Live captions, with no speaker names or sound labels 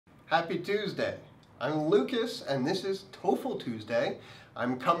Happy Tuesday. I'm Lucas and this is TOEFL Tuesday.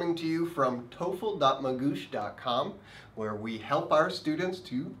 I'm coming to you from TOEFL.magoosh.com where we help our students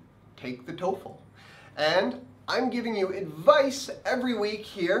to take the TOEFL. And I'm giving you advice every week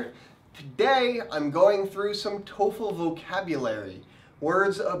here. Today I'm going through some TOEFL vocabulary,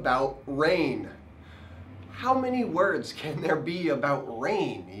 words about rain. How many words can there be about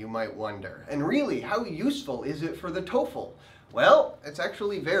rain, you might wonder? And really, how useful is it for the TOEFL? Well, it's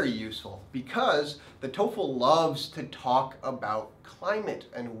actually very useful because the TOEFL loves to talk about climate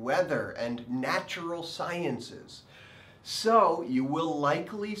and weather and natural sciences. So you will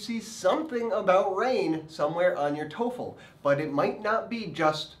likely see something about rain somewhere on your TOEFL, but it might not be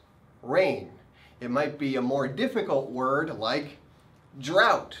just rain. It might be a more difficult word like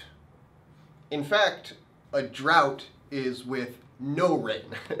drought. In fact, a drought is with no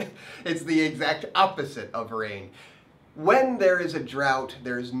rain. It's the exact opposite of rain. When there is a drought,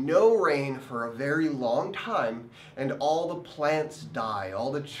 there is no rain for a very long time, and all the plants die, all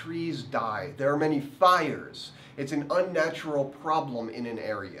the trees die. There are many fires. It's an unnatural problem in an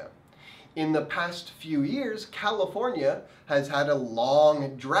area. In the past few years, California has had a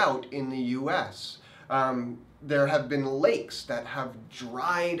long drought in the US. There have been lakes that have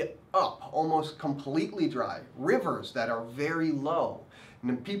dried up, almost completely dry, rivers that are very low,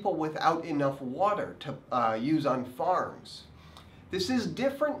 and people without enough water to use on farms. This is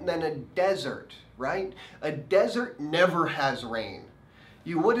different than a desert, right? A desert never has rain.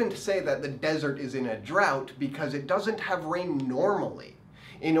 You wouldn't say that the desert is in a drought because it doesn't have rain normally.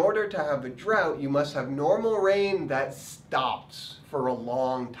 In order to have a drought, you must have normal rain that stops for a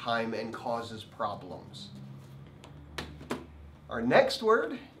long time and causes problems. Our next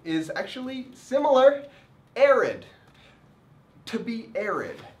word is actually similar, arid. To be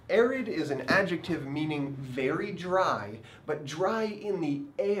arid. Arid is an adjective meaning very dry, but dry in the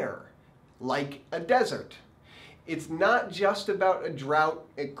air, like a desert. It's not just about a drought,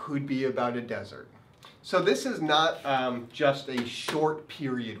 it could be about a desert. So this is not just a short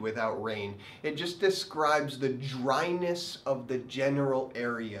period without rain. It just describes the dryness of the general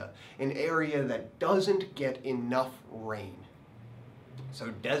area, an area that doesn't get enough rain. So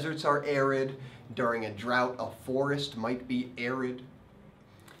deserts are arid. During a drought, a forest might be arid.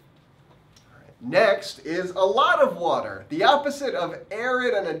 Next is a lot of water. The opposite of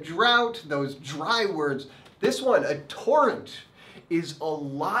arid and a drought, those dry words. This one, a torrent, is a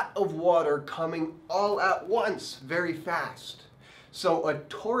lot of water coming all at once, very fast. So a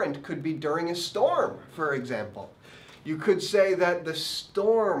torrent could be during a storm, for example. You could say that the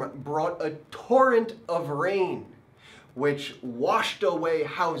storm brought a torrent of rain, which washed away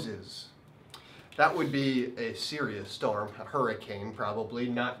houses. That would be a serious storm, a hurricane probably,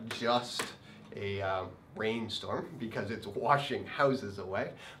 not just a rainstorm because it's washing houses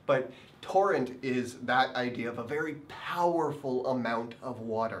away. But torrent is that idea of a very powerful amount of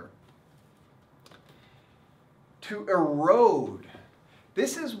water. To erode.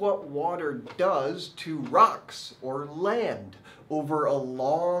 This is what water does to rocks or land over a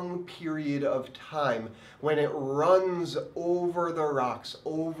long period of time when it runs over the rocks,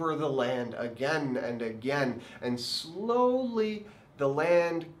 over the land again and again, and slowly the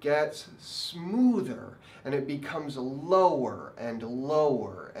land gets smoother and it becomes lower and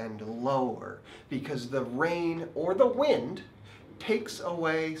lower and lower because the rain or the wind takes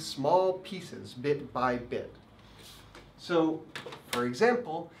away small pieces bit by bit. So, for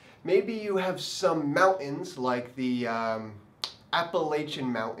example, maybe you have some mountains like the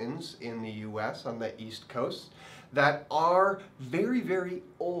Appalachian Mountains in the US on the East Coast that are very, very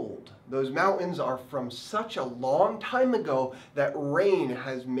old. Those mountains are from such a long time ago that rain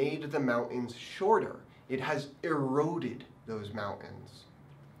has made the mountains shorter. It has eroded those mountains.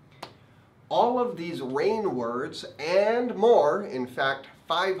 All of these rain words and more, in fact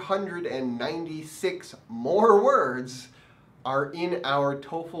 596 more words, are in our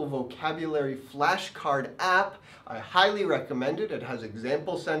TOEFL vocabulary flashcard app. I highly recommend it. It has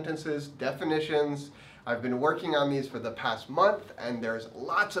example sentences, definitions. I've been working on these for the past month, and there's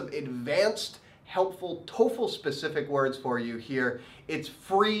lots of advanced, helpful TOEFL-specific words for you here. It's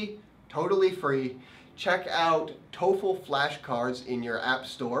free, totally free. Check out TOEFL flashcards in your app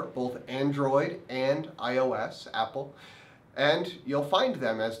store, both Android and iOS, Apple, and you'll find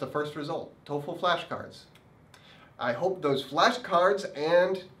them as the first result, TOEFL flashcards. I hope those flashcards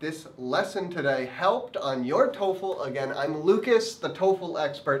and this lesson today helped on your TOEFL. Again, I'm Lucas, the TOEFL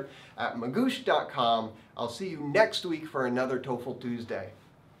expert at magoosh.com. I'll see you next week for another TOEFL Tuesday.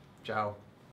 Ciao.